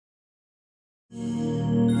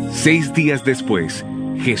6 días después,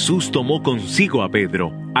 Jesús tomó consigo a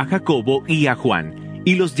Pedro, a Jacobo y a Juan,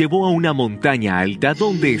 y los llevó a una montaña alta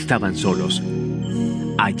donde estaban solos.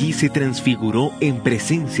 Allí se transfiguró en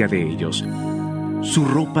presencia de ellos. Su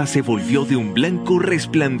ropa se volvió de un blanco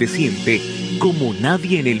resplandeciente, como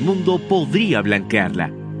nadie en el mundo podría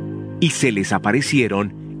blanquearla. Y se les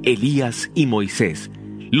aparecieron Elías y Moisés,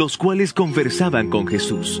 los cuales conversaban con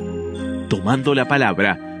Jesús. Tomando la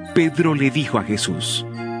palabra, Pedro le dijo a Jesús: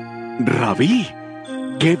 Rabí,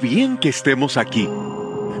 qué bien que estemos aquí.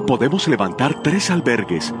 Podemos levantar 3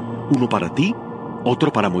 albergues, uno para ti,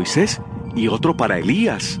 otro para Moisés y otro para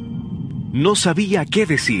Elías. No sabía qué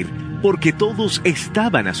decir, porque todos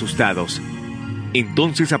estaban asustados.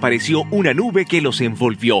 Entonces apareció una nube que los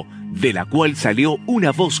envolvió, de la cual salió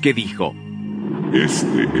una voz que dijo: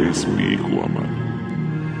 Este es mi hijo amado.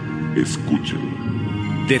 Escúchalo.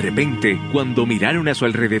 De repente, cuando miraron a su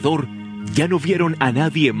alrededor, ya no vieron a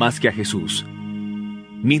nadie más que a Jesús.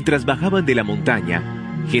 Mientras bajaban de la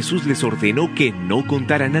montaña, Jesús les ordenó que no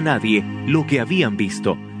contaran a nadie lo que habían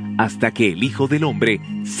visto, hasta que el Hijo del Hombre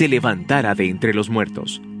se levantara de entre los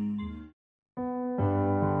muertos.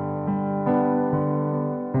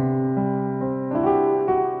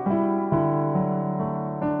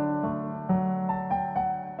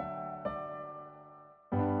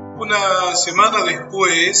 Una semana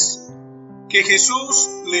después que Jesús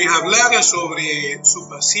les hablara sobre su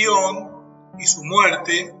pasión y su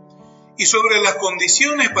muerte y sobre las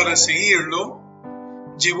condiciones para seguirlo,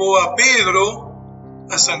 llevó a Pedro,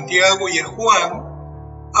 a Santiago y a Juan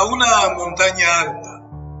a una montaña alta.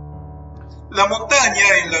 La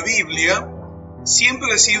montaña en la Biblia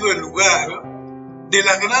siempre ha sido el lugar de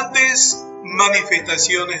las grandes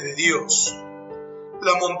manifestaciones de Dios.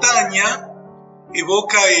 La montaña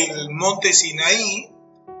evoca el monte Sinaí,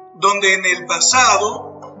 donde en el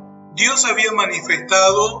pasado Dios había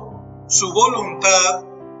manifestado su voluntad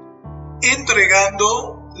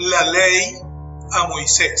entregando la ley a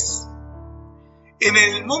Moisés. En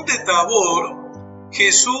el monte Tabor,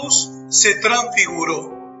 Jesús se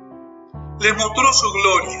transfiguró, les mostró su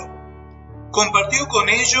gloria, compartió con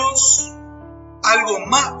ellos algo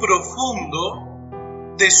más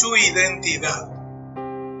profundo de su identidad.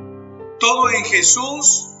 Todo en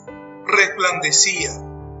Jesús resplandecía.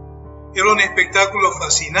 Era un espectáculo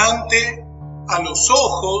fascinante a los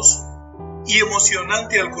ojos y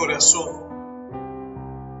emocionante al corazón.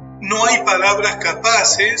 No hay palabras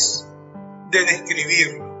capaces de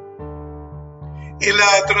describirlo. En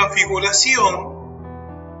la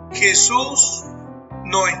transfiguración, Jesús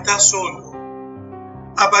no está solo.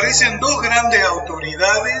 Aparecen 2 grandes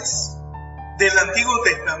autoridades del Antiguo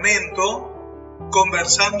Testamento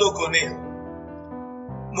conversando con él.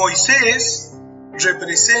 Moisés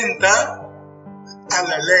representa a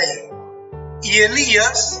la ley y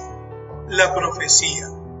Elías la profecía.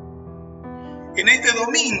 En este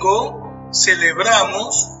domingo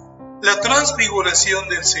celebramos la transfiguración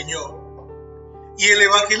del Señor y el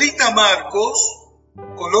evangelista Marcos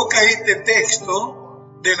coloca este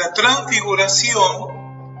texto de la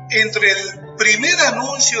transfiguración entre el primer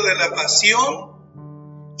anuncio de la pasión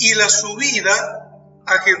y la subida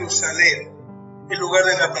a Jerusalén, el lugar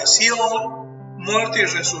de la pasión, muerte y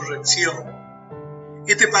resurrección.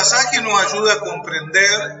 Este pasaje nos ayuda a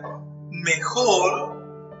comprender mejor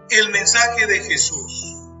el mensaje de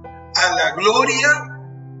Jesús. A la gloria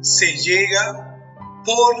se llega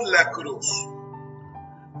por la cruz.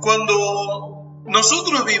 Cuando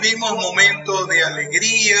nosotros vivimos momentos de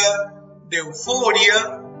alegría, de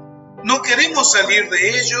euforia, no queremos salir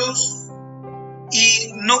de ellos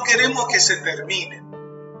y no queremos que se terminen.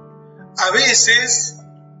 A veces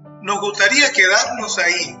nos gustaría quedarnos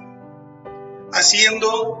ahí,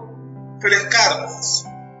 haciendo frescarnos.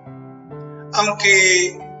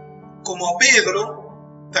 Aunque, como a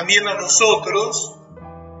Pedro, también a nosotros,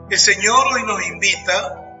 el Señor hoy nos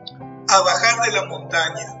invita a bajar de la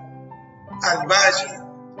montaña, al valle,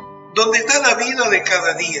 donde está la vida de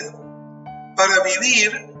cada día, para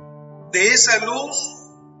vivir de esa luz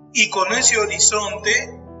y con ese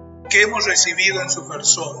horizonte que hemos recibido en su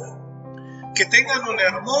persona. Que tengan un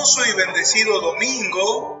hermoso y bendecido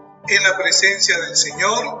domingo en la presencia del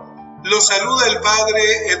Señor. Los saluda el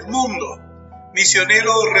Padre Edmundo,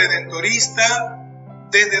 misionero redentorista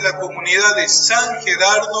desde la comunidad de San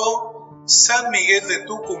Gerardo, San Miguel de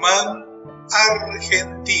Tucumán,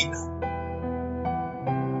 Argentina.